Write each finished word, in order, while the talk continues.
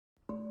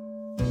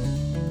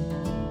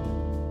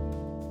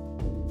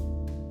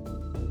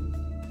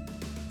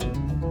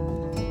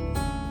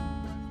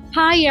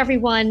Hi,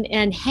 everyone,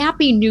 and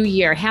Happy New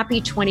Year. Happy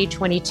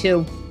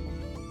 2022.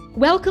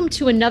 Welcome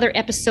to another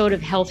episode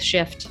of Health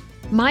Shift,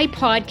 my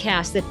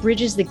podcast that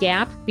bridges the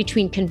gap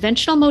between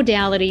conventional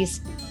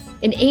modalities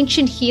and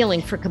ancient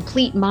healing for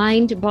complete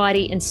mind,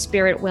 body, and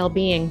spirit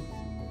well-being.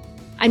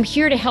 I'm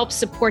here to help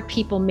support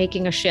people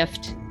making a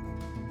shift.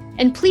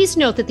 And please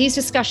note that these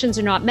discussions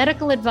are not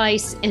medical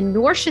advice, and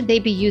nor should they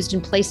be used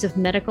in place of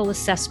medical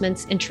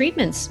assessments and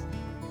treatments.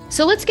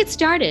 So let's get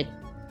started.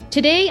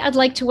 Today, I'd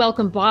like to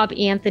welcome Bob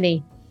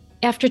Anthony.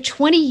 After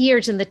 20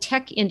 years in the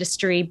tech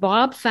industry,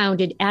 Bob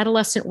founded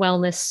Adolescent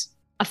Wellness,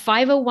 a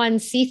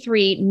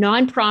 501c3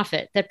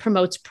 nonprofit that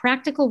promotes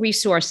practical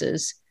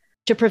resources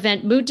to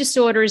prevent mood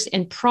disorders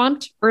and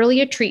prompt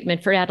earlier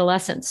treatment for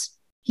adolescents.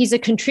 He's a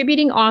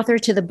contributing author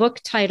to the book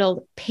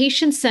titled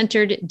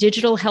Patient-Centered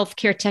Digital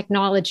Healthcare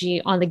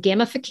Technology on the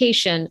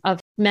Gamification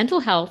of Mental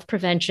Health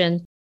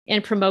Prevention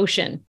and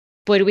Promotion.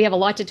 Boy, do we have a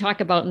lot to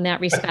talk about in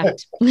that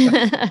respect.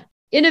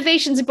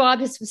 Innovations Bob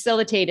has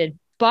facilitated.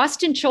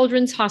 Boston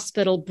Children's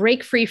Hospital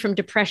Break Free from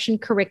Depression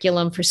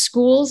curriculum for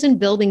schools and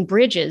building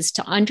bridges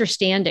to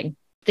understanding.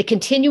 The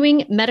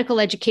continuing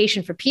medical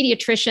education for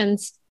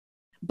pediatricians.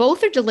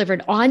 Both are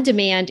delivered on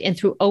demand and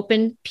through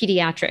open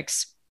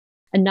pediatrics.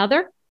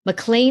 Another,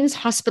 McLean's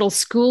Hospital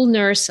School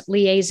Nurse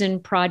Liaison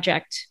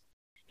Project.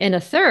 And a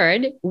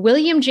third,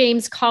 William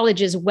James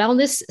College's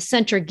Wellness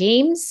Center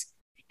Games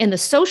and the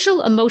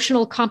Social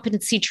Emotional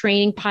Competency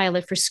Training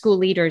Pilot for school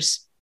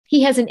leaders.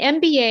 He has an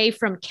MBA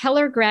from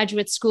Keller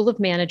Graduate School of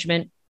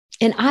Management,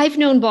 and I've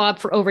known Bob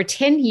for over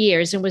 10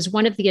 years and was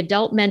one of the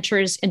adult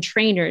mentors and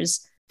trainers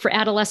for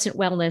adolescent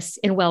wellness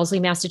in Wellesley,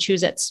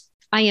 Massachusetts.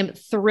 I am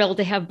thrilled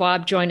to have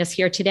Bob join us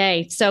here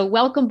today. So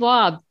welcome,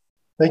 Bob.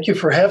 Thank you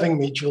for having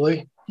me,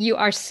 Julie. You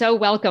are so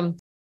welcome.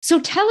 So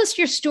tell us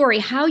your story,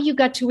 how you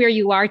got to where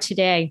you are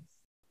today.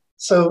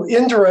 So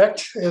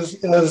indirect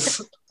is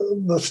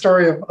the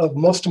story of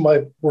most of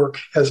my work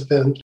has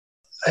been.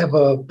 I have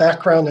a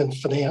background in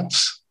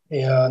finance.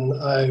 And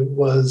I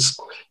was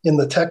in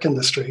the tech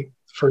industry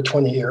for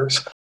 20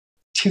 years.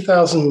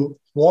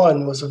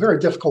 2001 was a very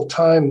difficult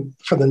time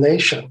for the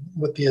nation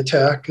with the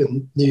attack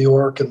in New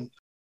York and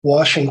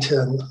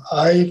Washington.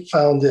 I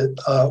found it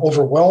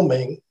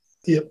overwhelming.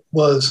 It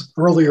was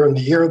earlier in the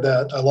year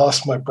that I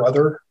lost my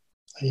brother.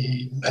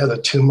 He had a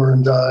tumor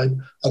and died.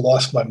 I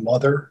lost my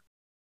mother.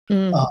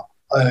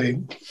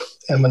 I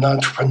am an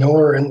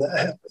entrepreneur, and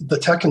the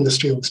tech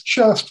industry was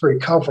just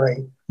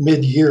recovering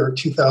mid-year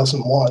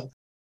 2001.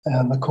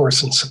 And of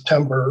course, in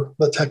September,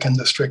 the tech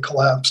industry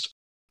collapsed.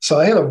 So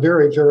I had a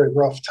very, very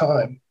rough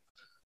time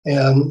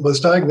and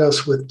was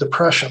diagnosed with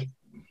depression.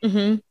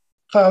 Mm-hmm.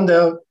 Found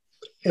out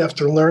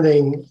after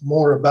learning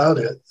more about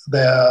it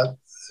that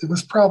it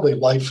was probably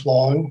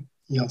lifelong,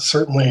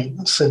 certainly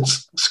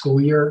since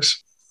school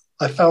years.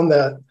 I found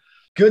that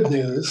good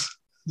news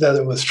that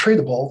it was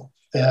treatable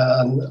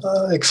and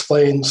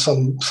explained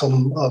some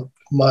of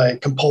my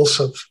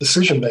compulsive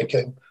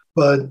decision-making.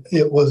 But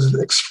it was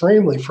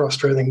extremely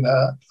frustrating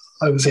that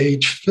I was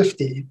age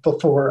 50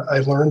 before I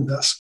learned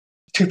this.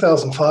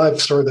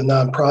 2005 started a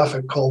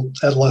nonprofit called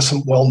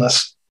Adolescent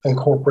Wellness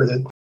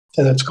Incorporated.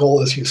 And its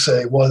goal, as you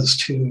say, was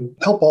to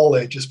help all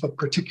ages, but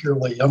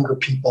particularly younger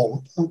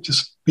people,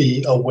 just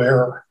be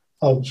aware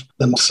of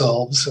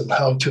themselves and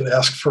how to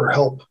ask for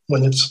help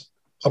when it's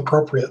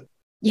appropriate.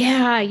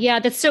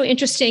 Yeah, that's so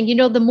interesting.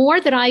 The more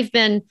that I've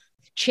been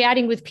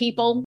chatting with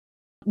people,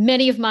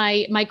 many of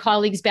my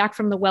colleagues back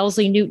from the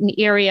Wellesley Newton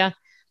area,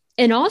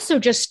 and also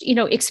just,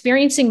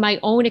 experiencing my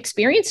own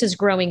experiences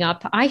growing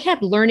up, I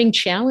had learning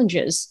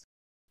challenges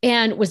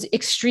and was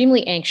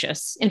extremely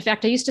anxious. In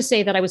fact, I used to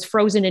say that I was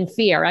frozen in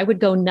fear. I would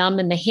go numb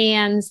in the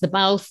hands, the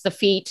mouth, the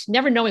feet,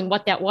 never knowing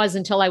what that was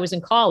until I was in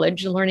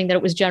college and learning that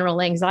it was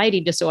general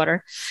anxiety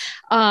disorder.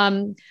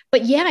 But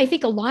yeah, I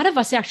think a lot of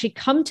us actually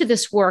come to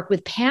this work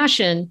with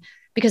passion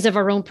because of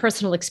our own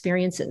personal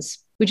experiences.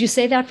 Would you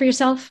say that for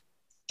yourself?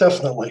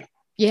 Definitely.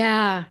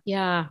 Yeah.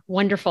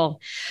 Wonderful.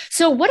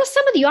 So what are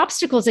some of the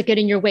obstacles that get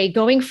in your way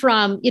going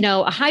from,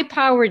 a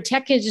high-powered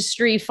tech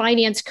industry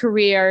finance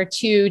career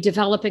to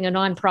developing a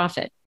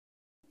nonprofit?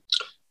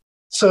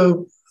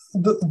 So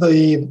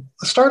the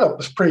startup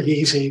was pretty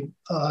easy.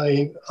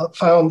 I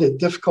found it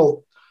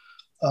difficult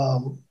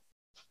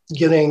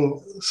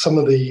getting some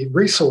of the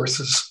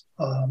resources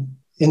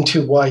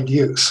into wide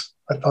use.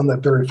 I found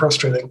that very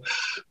frustrating.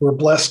 We're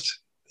blessed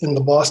in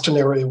the Boston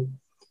area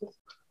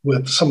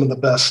with some of the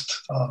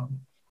best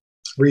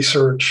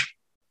research,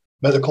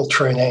 medical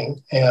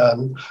training,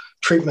 and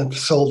treatment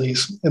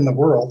facilities in the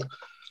world.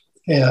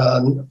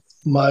 And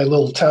my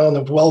little town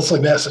of Wellesley,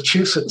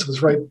 Massachusetts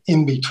was right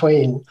in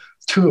between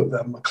two of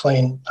them,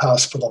 McLean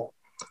Hospital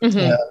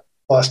and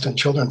Boston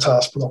Children's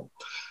Hospital.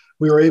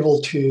 We were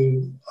able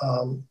to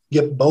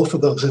get both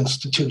of those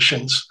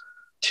institutions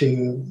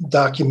to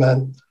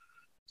document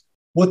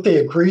what they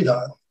agreed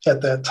on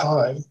at that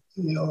time.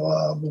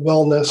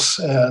 Wellness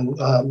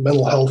and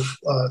mental health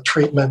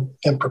treatment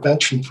and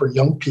prevention for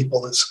young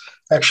people is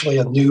actually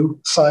a new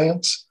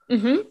science,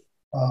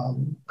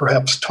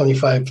 perhaps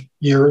 25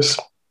 years.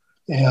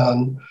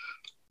 And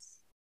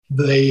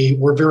they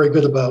were very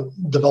good about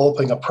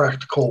developing a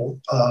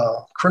practical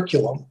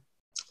curriculum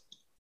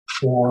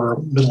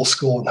for middle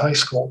school and high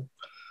school.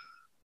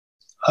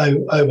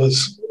 I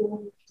was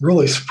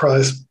really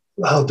surprised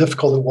how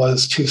difficult it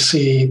was to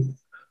see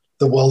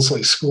the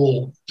Wellesley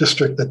School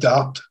District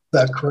adopt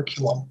that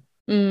curriculum.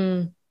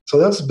 So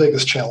that's the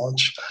biggest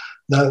challenge.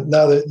 Now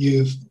that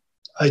you've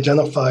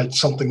identified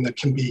something that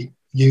can be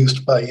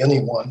used by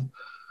anyone,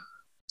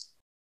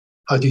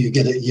 how do you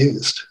get it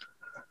used?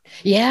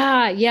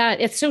 Yeah,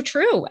 it's so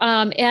true.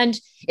 And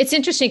it's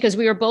interesting because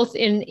we were both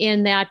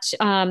in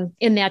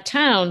that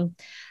town.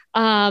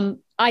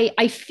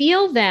 I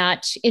feel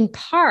that in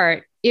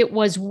part it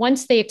was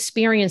once they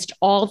experienced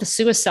all the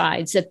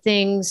suicides that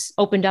things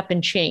opened up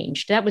and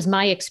changed. That was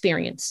my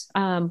experience.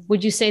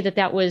 Would you say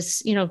that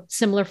was,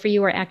 similar for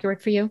you or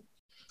accurate for you?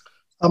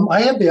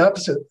 I had the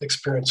opposite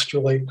experience,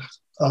 Julie.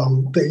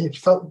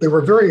 They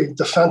were very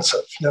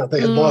defensive.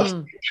 They had lost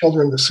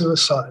children to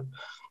suicide,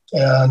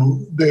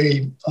 and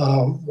they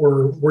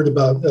were worried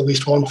about at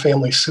least one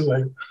family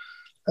suing.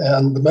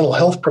 And the mental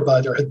health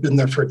provider had been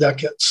there for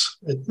decades.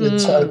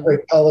 It's not a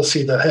great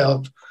policy to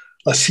have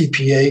a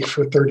CPA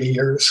for 30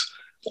 years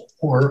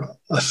or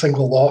a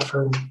single law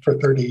firm for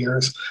 30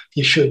 years.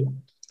 You should,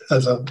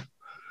 as a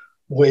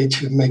way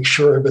to make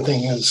sure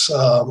everything is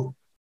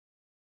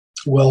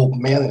well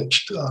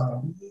managed,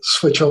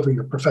 switch over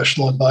your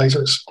professional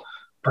advisors,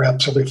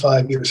 perhaps every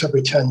 5 years,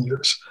 every 10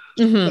 years.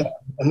 And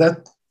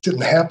that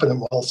didn't happen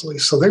in Wellesley.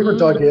 So they were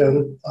dug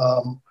in.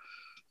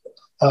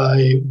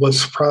 I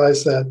was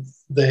surprised that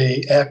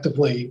they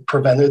actively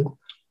prevented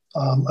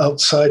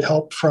outside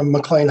help from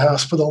McLean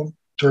Hospital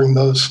during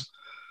those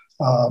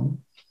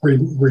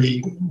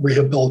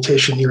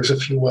rehabilitation years,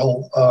 if you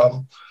will,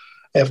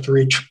 after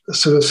each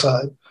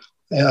suicide.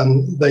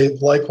 And they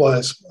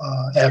likewise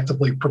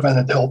actively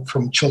prevented help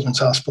from Children's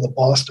Hospital of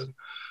Boston.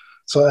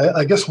 So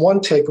I guess one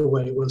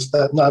takeaway was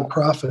that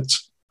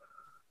nonprofits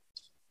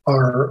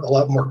are a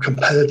lot more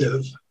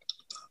competitive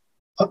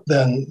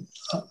than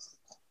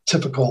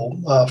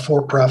typical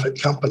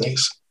for-profit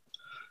companies.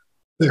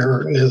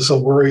 There is a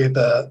worry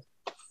that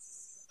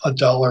a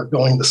dollar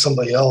going to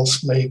somebody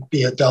else may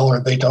be a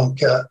dollar they don't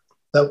get.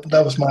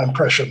 That was my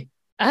impression.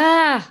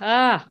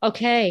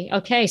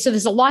 Okay. So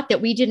there's a lot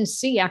that we didn't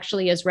see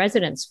actually as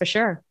residents, for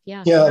sure.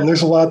 Yeah. And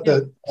there's a lot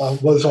that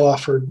was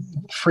offered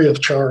free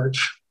of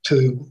charge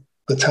to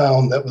the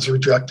town that was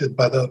rejected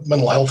by the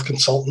mental health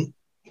consultant.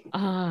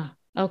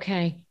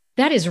 Okay.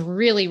 That is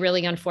really,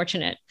 really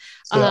unfortunate.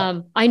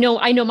 Yeah. I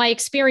know my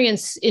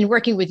experience in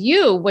working with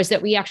you was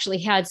that we actually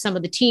had some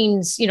of the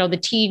teens, the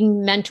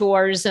teen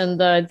mentors and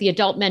the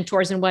adult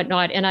mentors and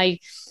whatnot. And I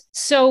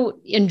so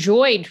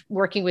enjoyed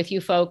working with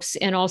you folks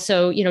and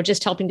also,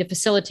 just helping to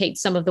facilitate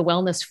some of the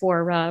wellness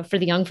for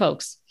the young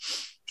folks.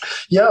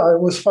 Yeah,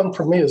 it was fun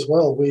for me as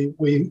well.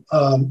 We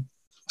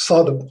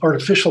saw the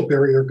artificial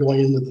barrier going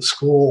into the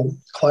school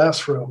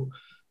classroom.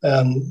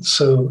 And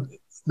so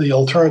the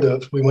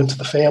alternative, we went to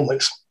the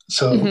families.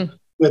 So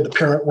we had the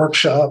parent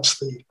workshops,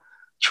 the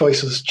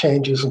choices,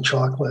 changes, and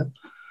chocolate.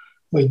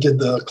 We did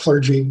the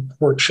clergy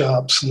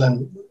workshops, and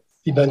then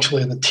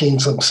eventually the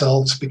teens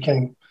themselves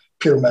became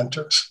peer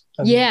mentors.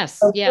 And yes.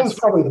 That was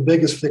probably the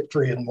biggest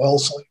victory in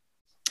Wellesley.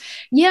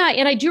 Yeah,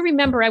 and I do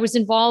remember I was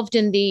involved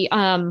in the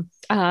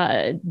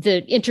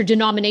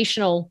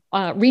interdenominational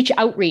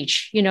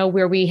outreach,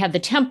 where we had the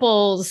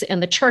temples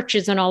and the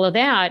churches and all of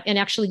that. And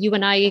actually, you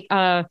and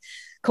I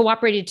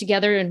cooperated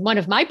together in one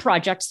of my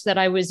projects that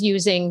I was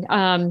using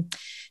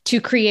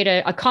to create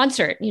a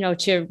concert,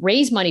 to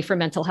raise money for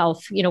mental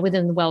health,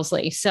 within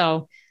Wellesley.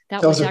 So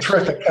that was a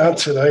terrific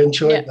concert. I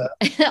enjoyed that.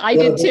 I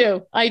did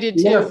too. The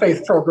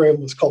interfaith program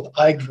was called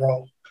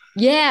iGrow.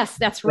 Yes,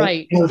 that's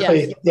right.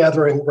 Interfaith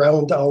gathering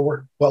around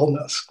our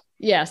wellness.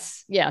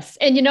 Yes.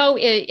 And,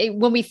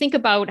 when we think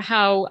about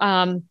how,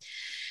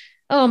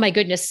 oh my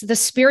goodness, the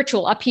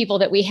spiritual upheaval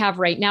that we have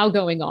right now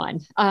going on,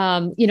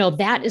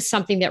 that is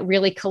something that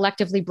really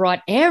collectively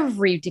brought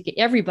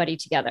everybody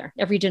together,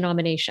 every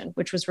denomination,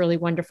 which was really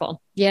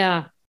wonderful.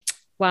 Yeah.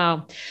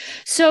 Wow.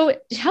 So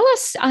tell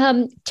us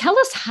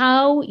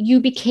how you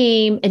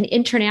became an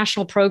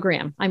international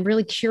program. I'm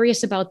really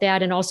curious about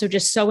that, and also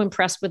just so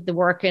impressed with the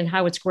work and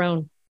how it's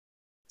grown.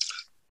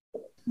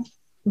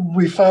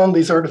 We found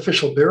these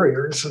artificial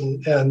barriers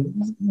and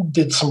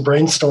did some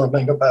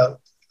brainstorming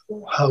about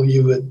how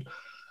you would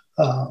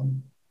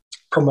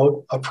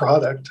promote a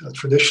product, a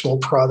traditional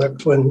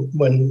product,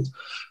 when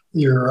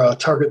your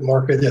target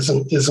market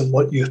isn't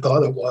what you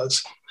thought it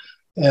was.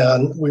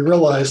 And we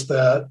realized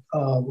that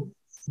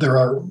there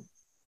are,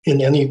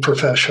 in any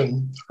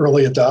profession,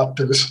 early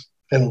adopters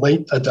and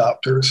late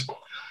adopters.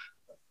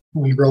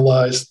 We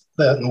realized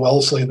that in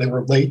Wellesley, they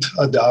were late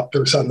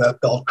adopters on that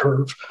bell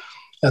curve.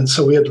 And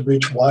so we had to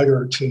reach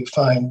wider to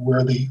find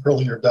where the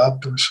earlier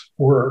adopters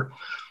were.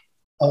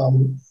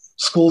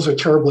 Schools are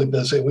terribly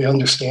busy. We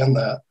understand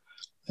that.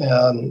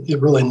 And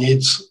it really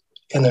needs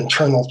an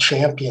internal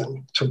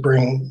champion to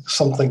bring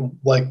something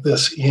like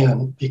this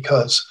in,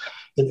 because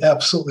it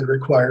absolutely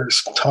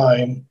requires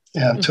time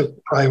and to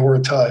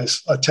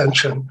prioritize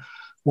attention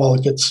while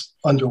it gets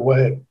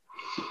underway.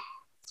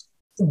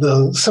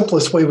 The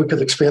simplest way we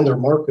could expand our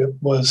market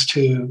was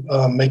to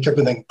make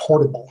everything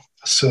portable.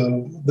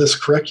 So this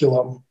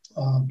curriculum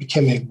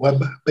became a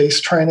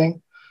web-based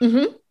training.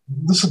 Mm-hmm.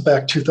 This is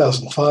back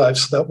 2005,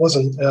 so that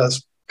wasn't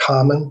as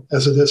common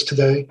as it is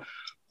today.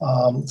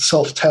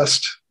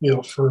 Self-test,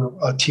 for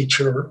a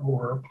teacher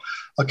or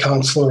a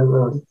counselor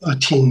or a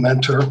teen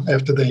mentor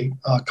after they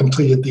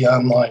completed the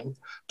online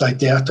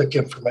didactic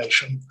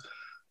information,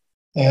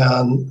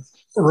 and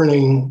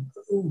earning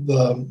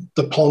the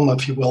diploma,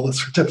 if you will, the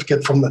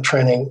certificate from the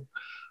training,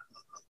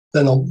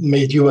 then it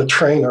made you a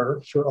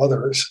trainer for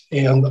others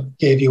and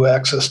gave you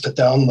access to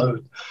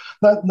download,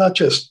 not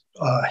just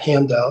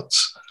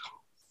handouts,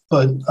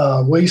 but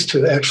ways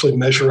to actually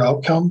measure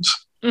outcomes.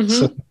 Mm-hmm.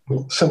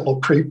 So simple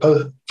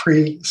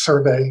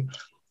pre-survey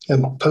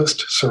and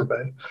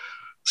post-survey.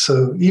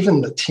 So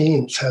even the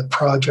teens had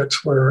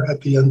projects where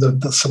at the end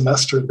of the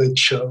semester, they'd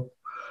show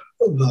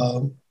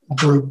the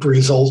group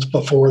result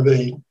before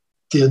they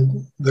did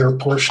their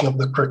portion of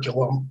the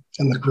curriculum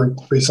and the group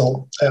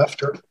result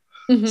after.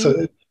 Mm-hmm.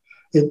 So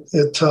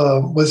it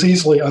was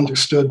easily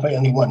understood by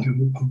anyone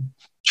who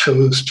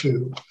chose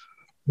to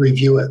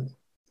review it.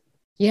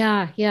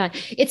 Yeah.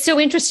 It's so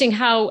interesting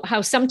how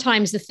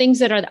sometimes the things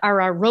that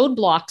are our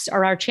roadblocks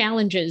or our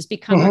challenges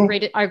become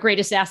mm-hmm. our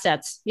greatest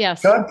assets.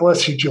 Yes. God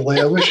bless you,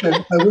 Julie. I wish I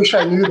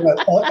knew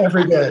that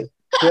every day.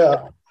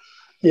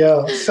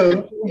 Yeah.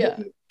 So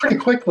pretty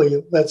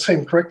quickly, that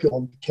same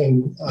curriculum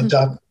became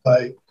adopted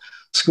by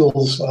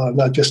schools,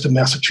 not just in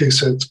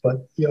Massachusetts,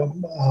 but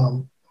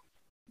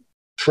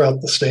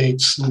throughout the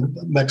states,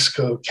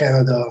 Mexico,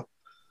 Canada.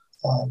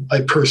 I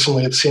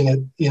personally have seen it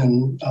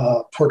in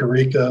Puerto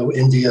Rico,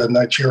 India,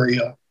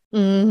 Nigeria.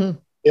 Mm-hmm.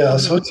 Yeah,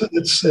 so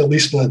it's at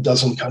least in a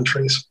dozen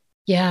countries.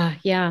 Yeah,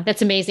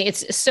 that's amazing.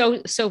 It's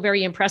so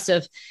very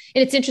impressive,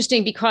 and it's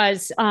interesting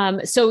because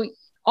so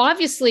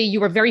obviously you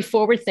were very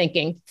forward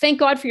thinking. Thank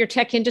God for your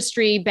tech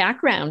industry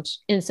background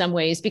in some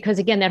ways, because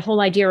again, that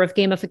whole idea of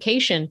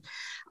gamification.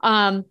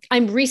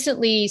 I'm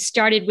recently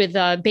started with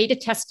beta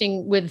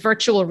testing with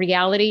virtual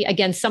reality.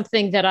 Again,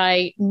 something that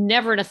I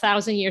never in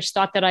 1,000 years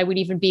thought that I would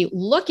even be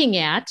looking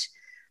at,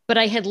 but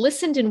I had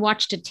listened and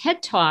watched a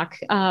TED Talk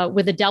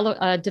with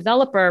a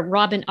developer,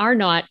 Robin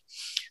Arnott,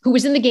 who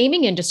was in the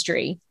gaming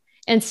industry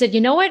and said,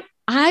 you know what?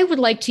 I would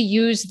like to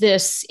use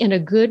this in a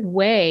good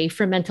way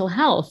for mental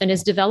health, and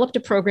has developed a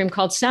program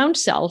called Sound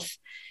Self.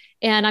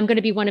 And I'm going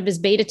to be one of his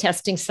beta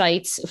testing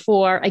sites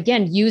for,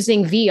 again,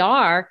 using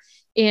VR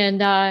in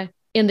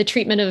the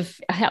treatment of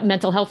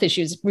mental health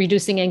issues,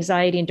 reducing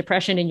anxiety and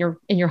depression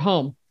in your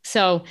home.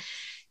 So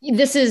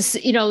this is,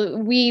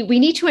 we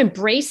need to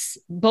embrace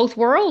both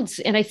worlds.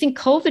 And I think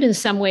COVID in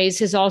some ways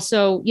has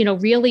also,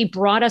 really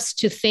brought us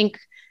to think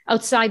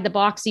outside the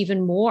box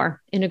even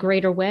more in a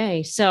greater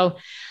way. So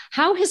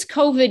how has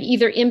COVID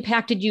either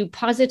impacted you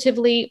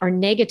positively or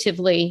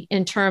negatively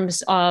in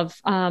terms of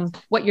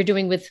what you're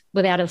doing with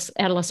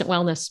adolescent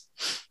wellness?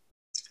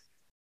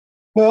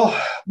 Well,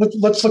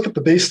 let's look at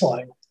the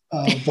baseline.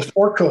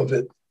 Before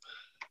COVID,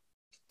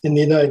 in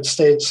the United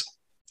States,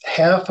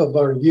 half of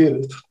our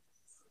youth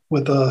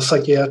with a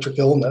psychiatric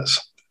illness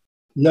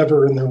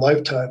never in their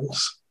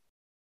lifetimes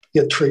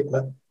get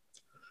treatment.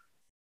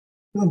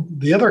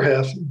 The other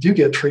half do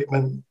get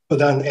treatment,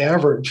 but on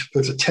average,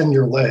 there's a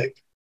 10-year lag.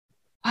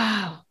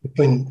 Wow.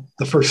 Between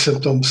the first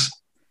symptoms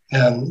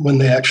and when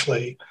they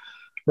actually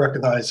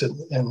recognize it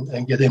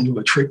and get into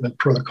a treatment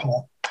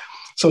protocol.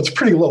 So it's a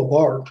pretty low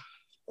bar.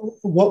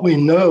 What we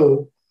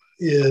know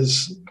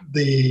is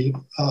the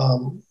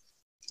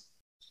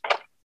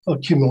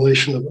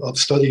accumulation of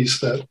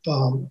studies that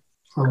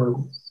are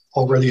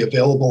already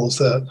available is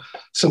that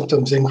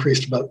symptoms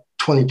increased about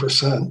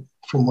 20%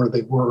 from where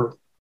they were.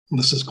 And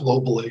this is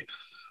globally.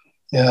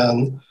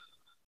 And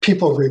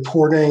people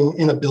reporting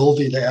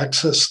inability to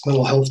access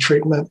mental health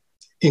treatment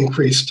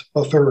increased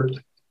a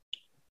third.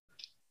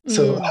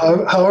 So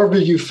however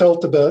you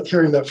felt about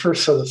hearing that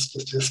first set of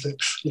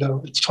statistics,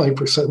 it's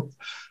 20%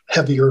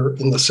 heavier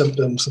in the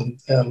symptoms and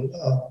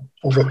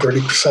over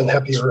 30%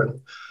 heavier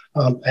in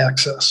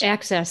access.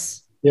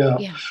 Yeah.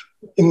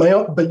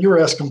 But you were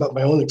asking about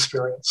my own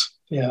experience.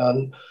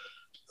 And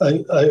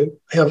I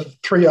have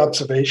three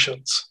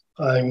observations.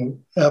 I'm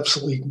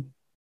absolutely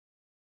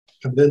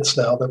convinced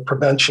now that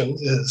prevention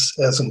is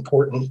as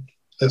important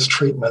as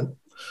treatment.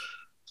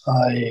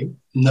 I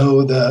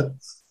know that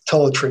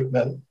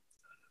teletreatment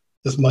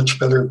is much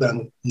better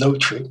than no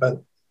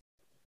treatment.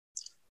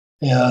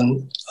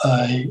 And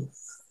I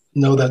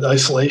know that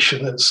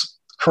isolation is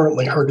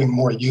currently hurting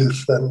more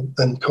youth than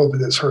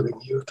COVID is hurting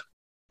youth.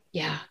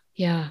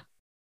 Yeah,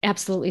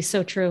 absolutely.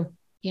 So true.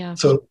 Yeah.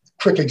 So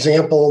quick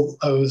example,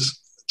 I was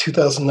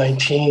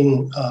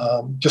 2019,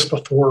 just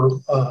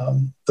before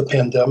the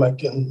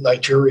pandemic in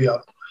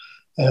Nigeria,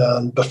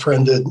 and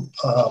befriended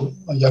a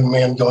young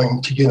man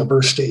going to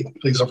university.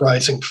 He's a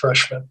rising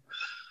freshman.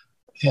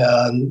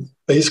 And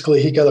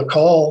basically he got a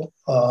call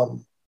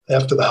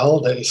after the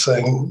holidays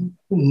saying,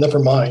 never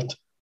mind,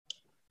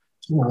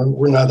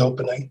 we're not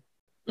opening.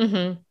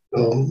 Mm-hmm.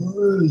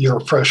 you're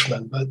a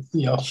freshman, but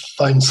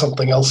find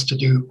something else to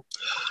do.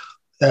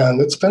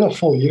 And it's been a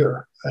full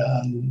year,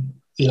 and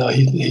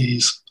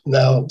he's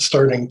now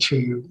starting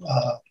to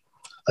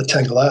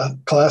attend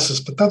classes,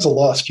 but that's a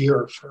lost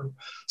year for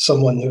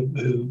someone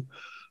who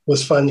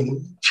was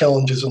finding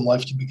challenges in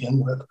life to begin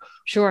with.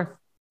 Sure.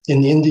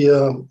 In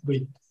India,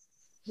 we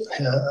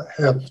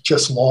have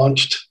just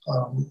launched,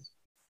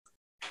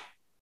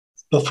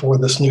 before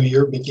this new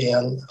year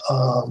began,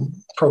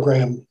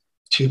 program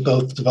to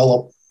both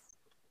develop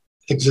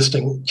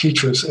existing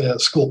teachers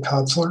as school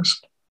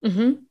counselors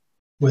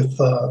with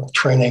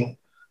training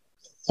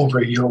over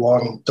a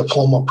year-long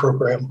diploma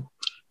program.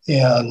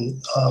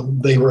 And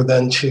they were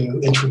then to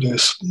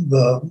introduce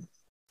the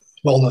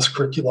wellness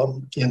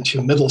curriculum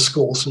into middle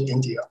schools in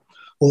India.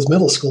 Well, those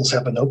middle schools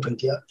haven't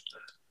opened yet.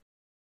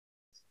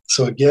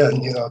 So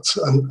again, it's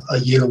a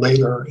year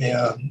later,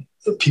 and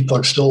people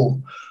are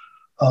still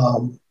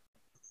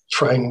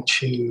trying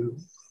to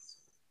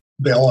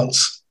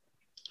balance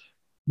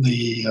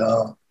the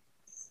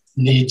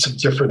needs of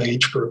different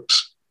age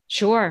groups.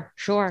 Sure.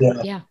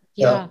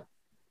 Yeah.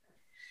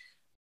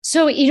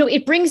 So,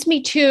 it brings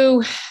me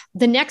to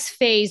the next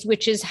phase,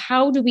 which is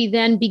how do we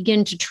then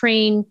begin to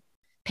train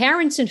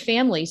parents and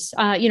families?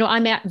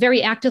 I'm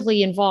very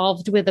actively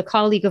involved with a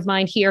colleague of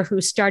mine here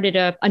who started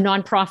a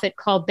nonprofit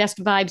called Best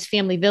Vibes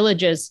Family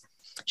Villages.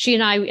 She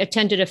and I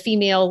attended a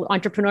female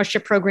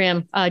entrepreneurship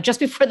program just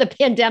before the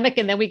pandemic,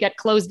 and then we got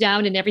closed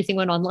down and everything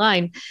went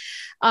online.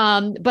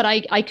 But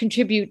I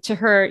contribute to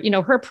her,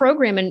 her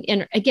program.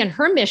 And again,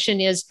 her mission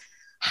is,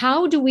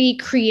 how do we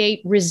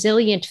create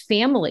resilient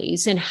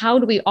families, and how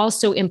do we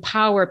also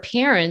empower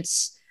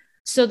parents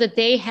so that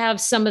they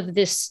have some of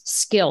this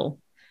skill?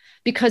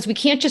 Because we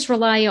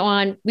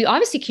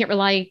obviously can't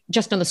rely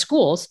just on the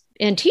schools,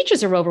 and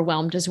teachers are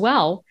overwhelmed as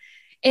well.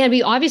 And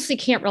we obviously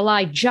can't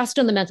rely just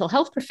on the mental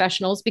health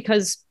professionals,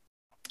 because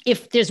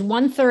if there's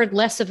 1/3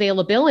 less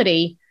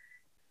availability,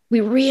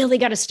 we really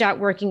got to start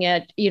working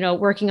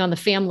on the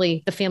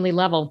family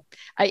level.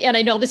 And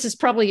I know this is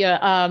probably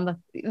a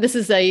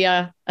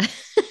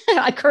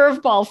a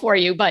curveball for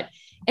you, but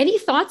any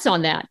thoughts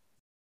on that?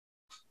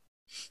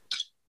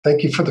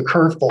 Thank you for the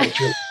curveball,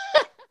 Jim.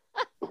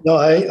 No,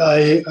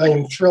 I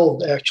am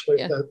thrilled actually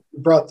that you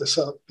brought this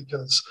up,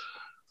 because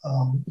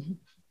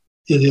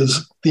it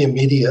is the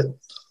immediate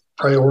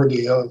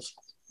priority of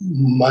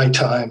my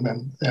time,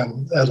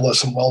 and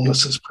adolescent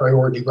wellness is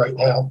priority right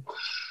now.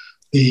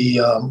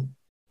 The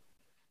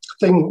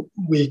thing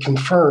we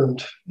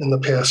confirmed in the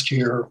past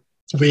year,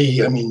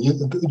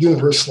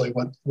 universally,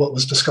 what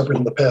was discovered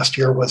in the past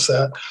year was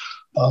that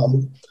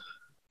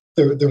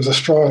there was a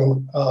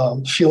strong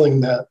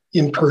feeling that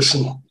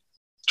in-person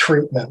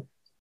treatment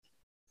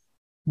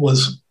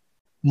was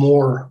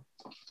more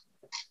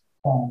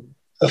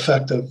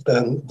effective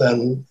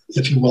than,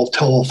 if you will,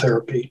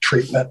 teletherapy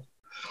treatment.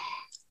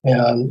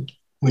 And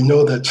we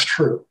know that's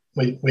true.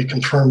 We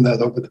confirmed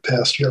that over the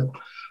past year.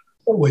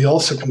 We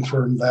also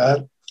confirmed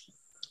that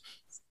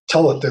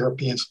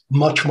teletherapy is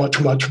much, much,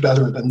 much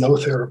better than no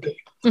therapy.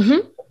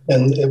 Mm-hmm.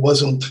 And it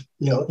wasn't,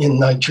 in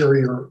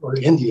Nigeria or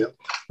India,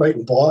 right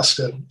in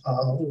Boston,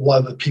 a lot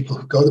of the people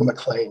who go to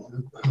McLean,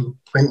 who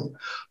bring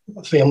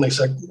families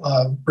that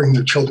bring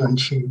their children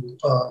to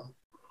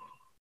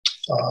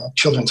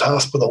Children's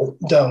Hospital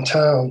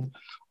downtown,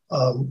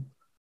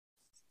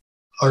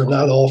 are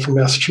not all from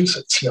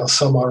Massachusetts.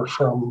 Some are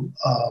from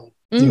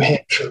New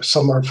Hampshire,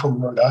 some are from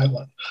Rhode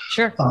Island.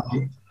 Sure.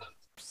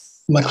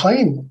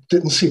 McLean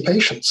didn't see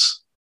patients.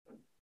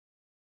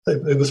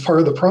 It was part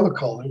of the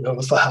protocol. It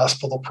was the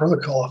hospital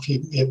protocol.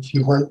 If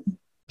you weren't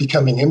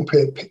becoming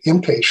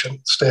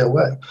inpatient, stay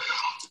away.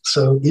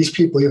 So these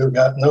people either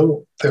got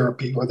no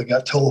therapy or they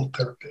got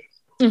teletherapy.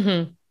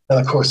 Mm-hmm. And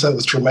of course, that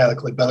was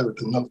dramatically better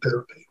than no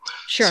therapy.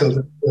 Sure.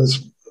 So there's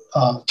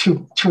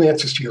two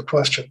answers to your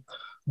question.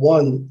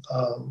 One,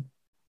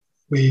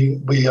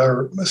 we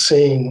are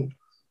seeing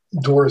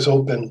doors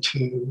open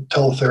to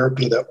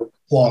teletherapy that were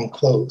long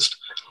closed.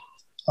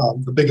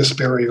 The biggest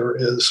barrier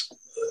is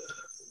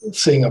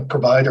seeing a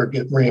provider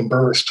get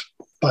reimbursed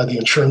by the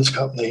insurance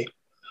company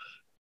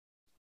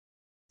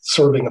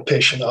serving a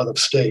patient out of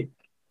state.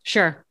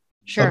 Sure.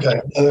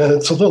 Okay, and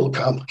it's a little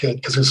complicated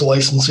because there's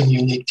licensing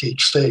unique to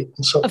each state,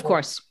 and so of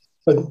course.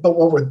 But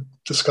what we've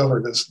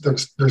discovered is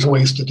there's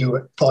ways to do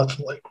it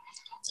thoughtfully,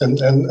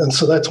 and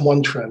so that's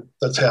one trend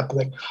that's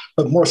happening.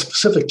 But more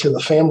specific to the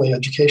family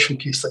education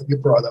piece that you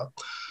brought up,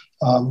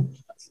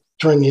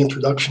 during the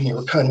introduction, you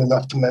were kind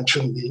enough to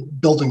mention the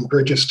building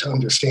bridges to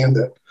understand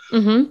it.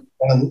 Mm-hmm.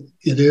 And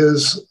it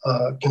is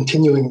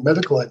continuing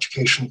medical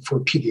education for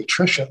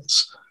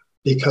pediatricians,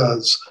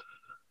 because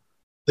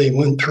they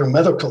went through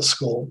medical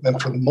school and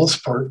for the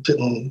most part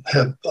didn't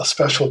have a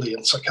specialty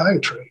in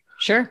psychiatry.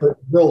 Sure. But in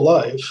real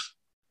life,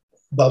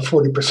 about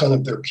 40%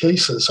 of their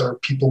cases are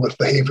people with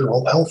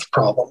behavioral health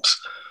problems.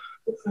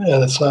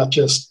 And it's not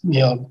just,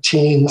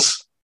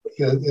 teens,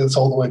 it's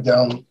all the way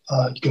down.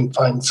 You can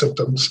find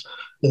symptoms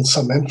in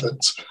some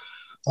infants.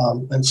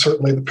 And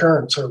certainly the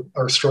parents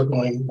are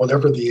struggling,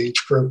 whatever the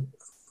age group,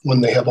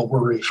 when they have a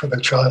worry for their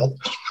child.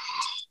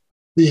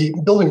 The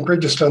Building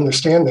Bridges to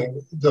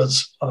Understanding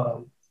does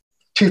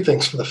two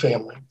things for the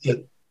family.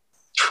 It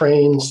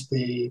trains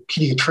the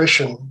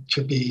pediatrician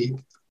to be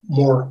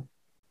more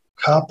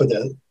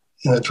competent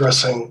in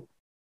addressing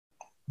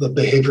the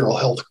behavioral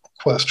health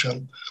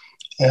question,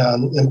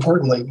 and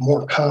importantly,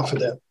 more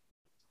confident.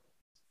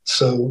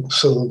 So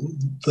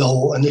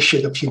they'll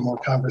initiate a few more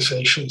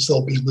conversations.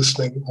 They'll be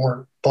listening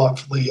more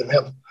thoughtfully and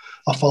have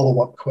a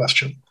follow-up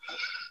question.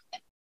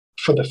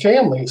 For the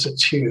families,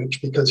 it's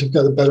huge because you've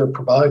got a better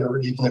provider,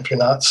 even if you're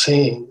not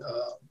seeing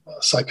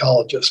a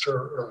psychologist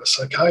or a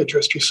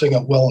psychiatrist, you're seeing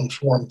a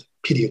well-informed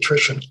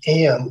pediatrician.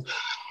 And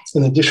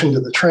in addition to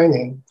the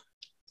training,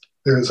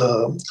 there's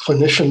a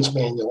clinician's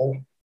manual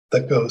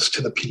that goes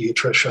to the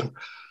pediatrician.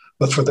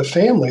 But for the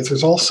families,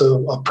 there's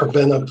also a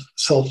preventive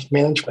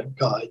self-management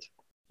guide.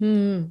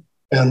 Mm.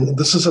 And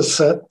this is a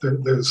set,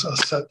 there's a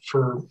set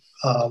for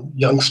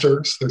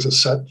youngsters, there's a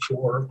set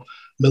for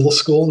middle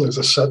school, and there's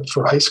a set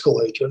for high school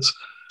ages.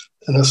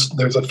 And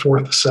there's a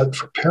fourth set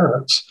for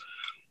parents.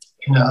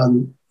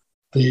 And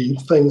the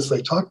things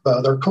they talk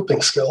about are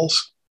coping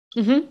skills.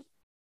 Mm-hmm.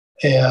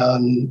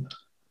 And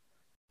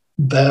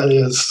that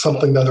is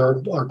something that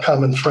our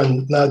common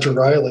friend, Nadja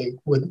Riley,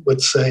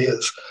 would say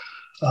is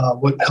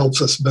what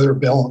helps us better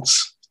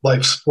balance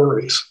life's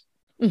worries.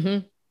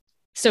 Mm-hmm.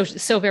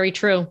 So very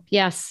true.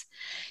 Yes.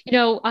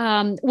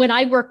 When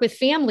I work with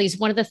families,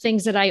 one of the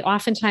things that I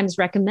oftentimes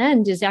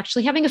recommend is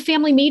actually having a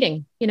family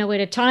meeting, at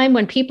a time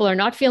when people are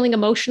not feeling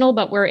emotional,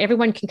 but where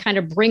everyone can kind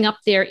of bring up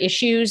their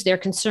issues, their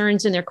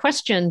concerns, and their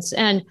questions.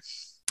 And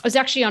I was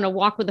actually on a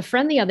walk with a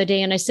friend the other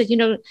day, and I said,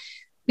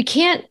 we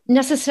can't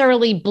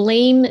necessarily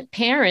blame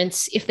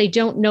parents if they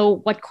don't know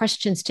what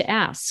questions to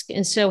ask.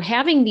 And so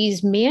having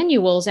these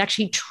manuals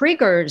actually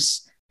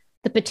triggers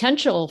the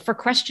potential for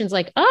questions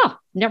like,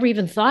 never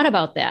even thought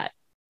about that.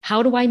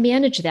 How do I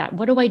manage that?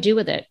 What do I do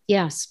with it?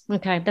 Yes.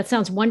 Okay. That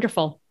sounds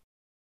wonderful.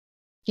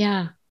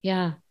 Yeah.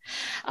 Yeah.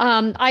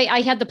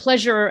 I had the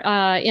pleasure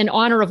in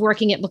honor of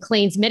working at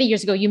McLean's many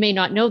years ago. You may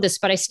not know this,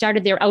 but I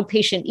started their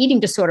outpatient eating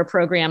disorder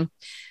program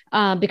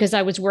because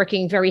I was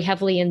working very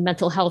heavily in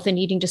mental health and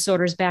eating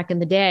disorders back in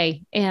the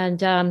day.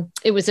 And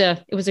it was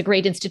a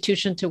great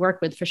institution to work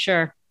with for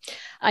sure.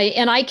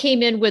 I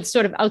came in with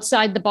sort of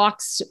outside the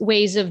box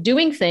ways of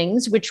doing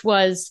things, which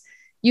was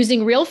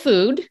using real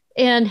food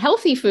and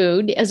healthy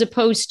food as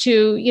opposed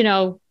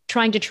to,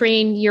 trying to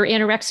train your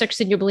anorexics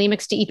and your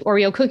bulimics to eat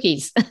Oreo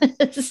cookies.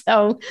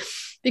 So,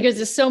 because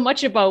there's so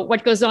much about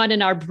what goes on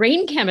in our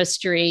brain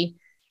chemistry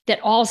that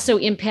also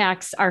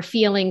impacts our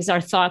feelings,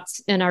 our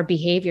thoughts, and our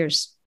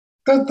behaviors.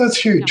 That's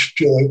huge,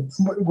 yeah. Julie.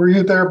 Were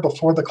you there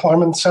before the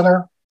Klarman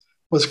Center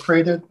was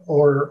created,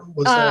 or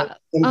was that?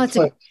 It's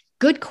a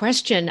good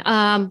question.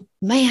 Man,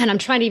 I'm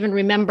trying to even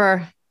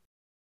remember.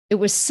 It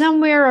was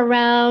somewhere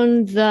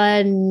around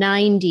the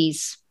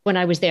 90s when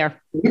I was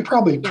there. You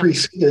probably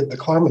preceded the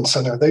Klarman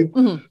Center.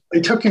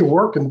 They took your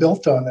work and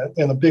built on it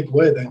in a big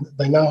way.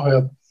 They now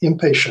have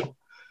inpatient,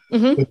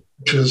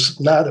 which is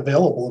not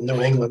available in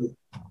New England.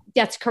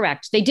 That's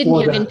correct. They didn't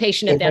have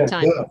inpatient at that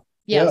time. Yeah.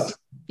 Yes.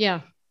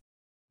 Yeah.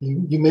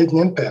 You made an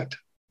impact.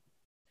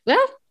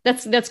 Well,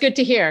 that's good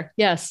to hear.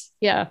 Yes.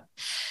 Yeah.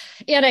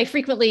 And I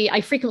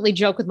frequently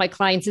joke with my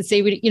clients and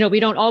say, we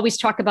don't always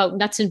talk about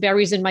nuts and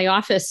berries in my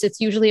office.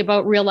 It's usually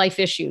about real life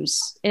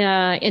issues.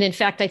 And in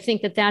fact, I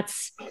think that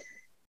that's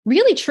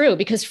really true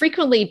because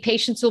frequently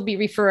patients will be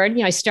referred.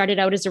 I started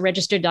out as a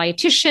registered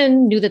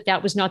dietitian, knew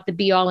that was not the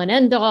be all and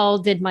end all,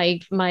 did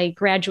my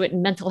graduate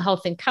in mental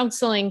health and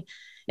counseling,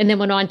 and then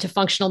went on to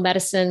functional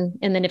medicine,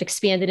 and then have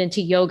expanded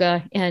into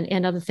yoga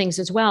and other things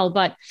as well.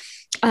 But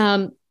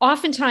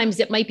oftentimes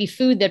it might be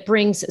food that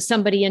brings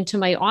somebody into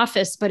my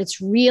office, but it's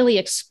really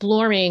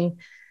exploring,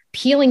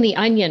 peeling the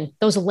onion,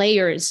 those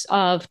layers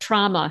of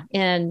trauma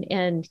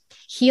and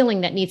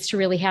healing that needs to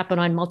really happen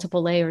on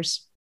multiple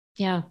layers.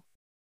 Yeah.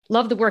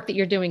 Love the work that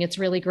you're doing. It's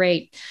really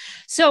great.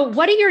 So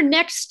what are your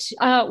next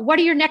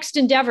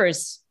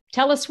endeavors?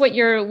 Tell us what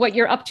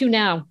you're up to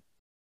now.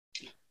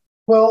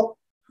 Well,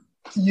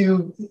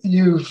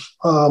 you've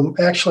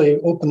actually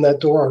opened that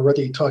door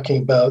already,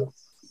 talking about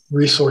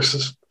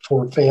resources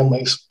for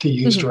families to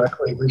use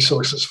directly,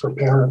 resources for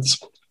parents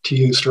to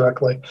use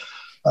directly.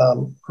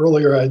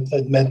 Earlier,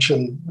 I'd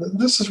mentioned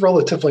this is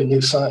relatively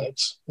new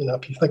science.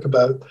 If you think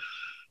about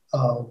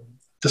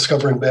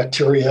discovering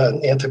bacteria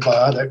and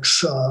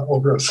antibiotics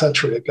over a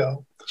century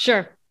ago.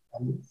 Sure.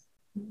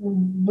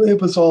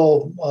 It was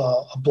all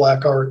a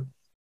black art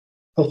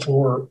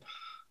before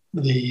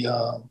the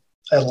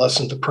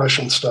adolescent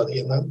depression study,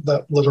 and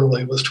that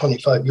literally was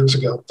 25 years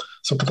ago.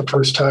 So for the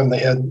first time, they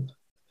had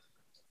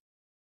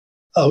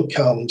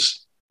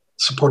outcomes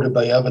supported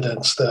by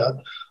evidence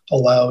that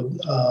allowed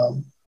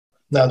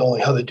not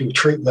only how to do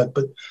treatment,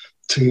 but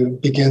to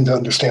begin to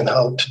understand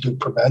how to do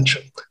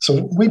prevention.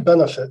 So we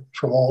benefit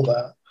from all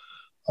that.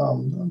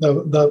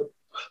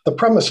 The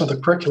premise of the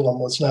curriculum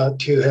was not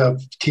to have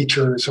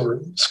teachers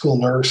or school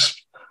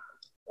nurse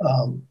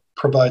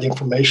provide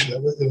information.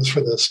 It was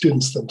for the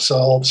students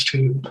themselves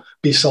to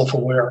be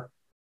self-aware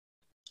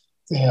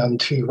and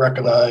to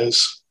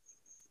recognize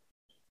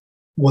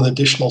what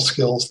additional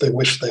skills they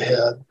wish they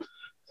had,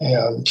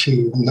 and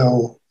to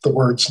know the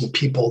words and the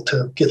people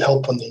to get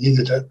help when they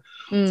needed it.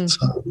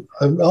 So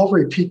I'll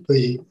repeat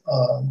the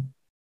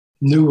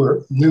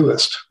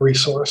newest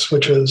resource,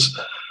 which is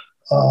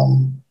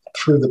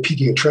through the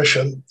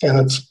pediatrician,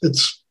 and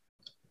it's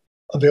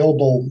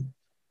available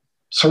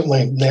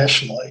certainly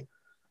nationally,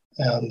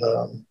 and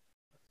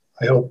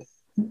I hope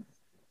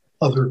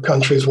other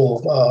countries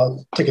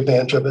will take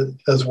advantage of it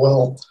as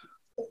well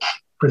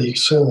pretty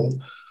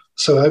soon.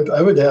 So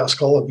I would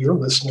ask all of your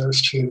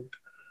listeners to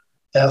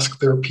ask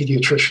their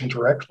pediatrician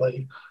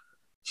directly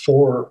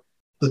for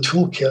the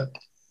toolkit.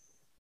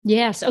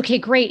 Yes. Okay,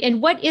 great.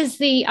 And what is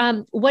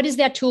that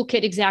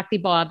toolkit exactly,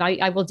 Bob?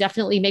 I will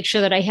definitely make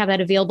sure that I have that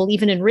available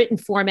even in written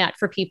format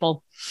for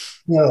people.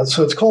 Yeah.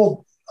 So it's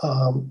called,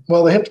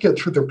 they have to get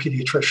through their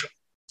pediatrician,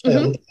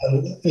 and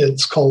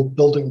it's called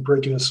Building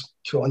Bridges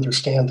to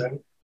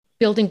Understanding.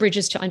 Building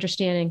Bridges to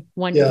Understanding.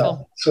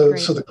 Wonderful. Yeah.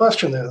 So the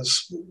question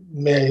is,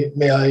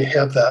 may I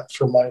have that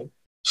for my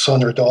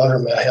son or daughter?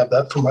 May I have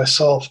that for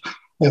myself?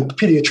 And if the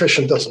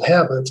pediatrician doesn't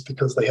have it, it's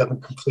because they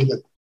haven't completed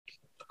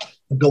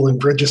the Building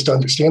Bridges to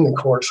Understanding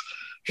course.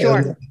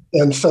 Sure.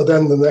 And so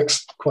then the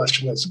next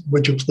question is,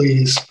 would you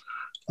please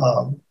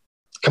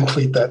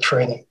complete that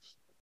training?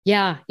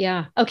 Yeah.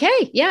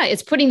 Okay. Yeah.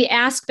 It's putting the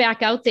ask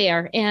back out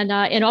there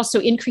and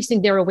also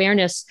increasing their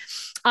awareness.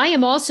 I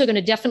am also going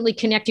to definitely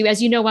connect you.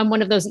 As you know, I'm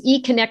one of those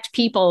e-connect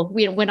people.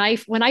 When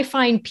I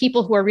find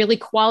people who are really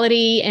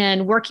quality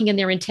and working in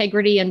their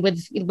integrity and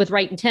with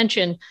right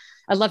intention,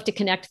 I love to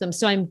connect them.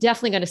 So I'm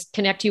definitely going to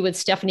connect you with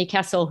Stephanie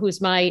Kessel, who's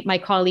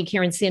my colleague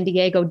here in San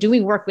Diego,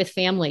 doing work with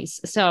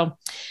families. So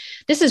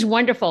this is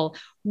wonderful.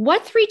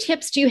 What 3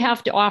 tips do you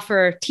have to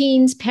offer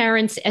teens,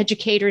 parents,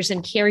 educators,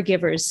 and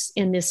caregivers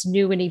in this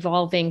new and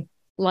evolving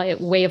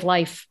way of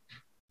life?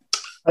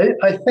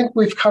 I think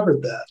we've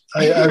covered that.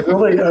 I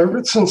really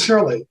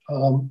sincerely,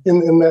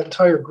 in that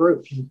entire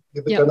group, you've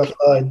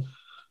identified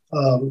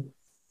the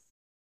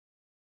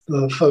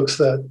folks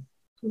that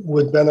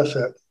would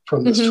benefit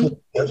from this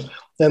toolkit.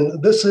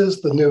 And this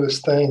is the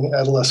newest thing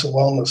Adolescent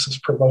Wellness is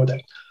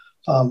promoting.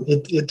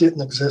 It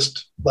didn't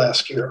exist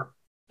last year.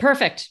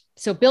 Perfect.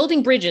 So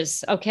Building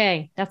Bridges.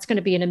 Okay. That's going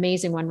to be an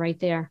amazing one right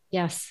there.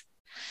 Yes.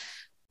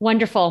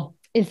 Wonderful.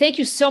 And thank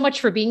you so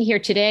much for being here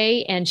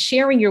today and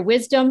sharing your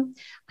wisdom.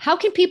 How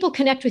can people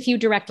connect with you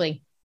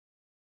directly?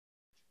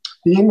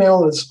 The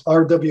email is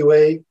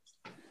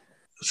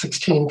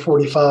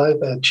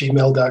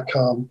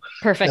rwa1645@gmail.com.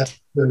 Perfect. And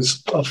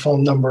there's a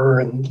phone number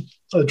and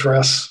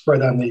address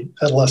right on the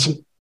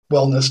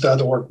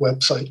adolescentwellness.org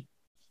website.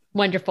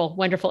 Wonderful.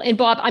 And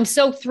Bob, I'm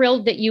so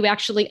thrilled that you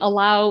actually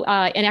allow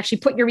and actually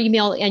put your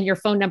email and your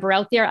phone number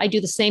out there. I do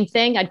the same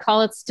thing. I'd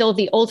call it still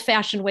the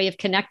old-fashioned way of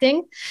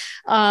connecting.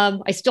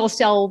 I still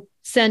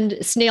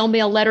send snail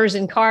mail letters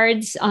and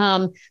cards,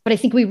 but I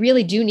think we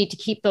really do need to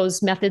keep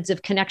those methods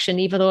of connection,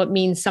 even though it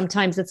means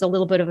sometimes it's a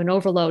little bit of an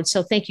overload.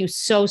 So thank you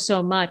so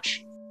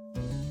much.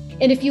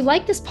 And if you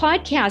like this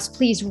podcast,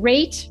 please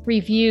rate,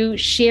 review,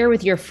 share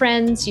with your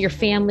friends, your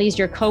families,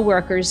 your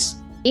coworkers,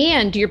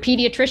 and your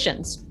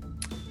pediatricians.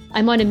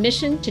 I'm on a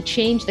mission to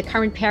change the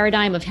current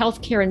paradigm of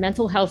healthcare and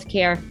mental health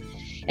care.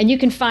 And you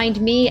can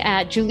find me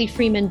at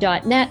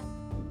juliefreeman.net,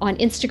 on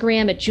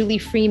Instagram at Julie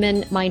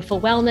Freeman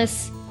Mindful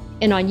Wellness,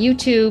 and on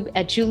YouTube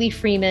at Julie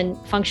Freeman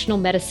Functional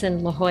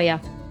Medicine La Jolla.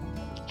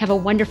 Have a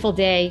wonderful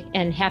day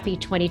and happy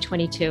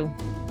 2022.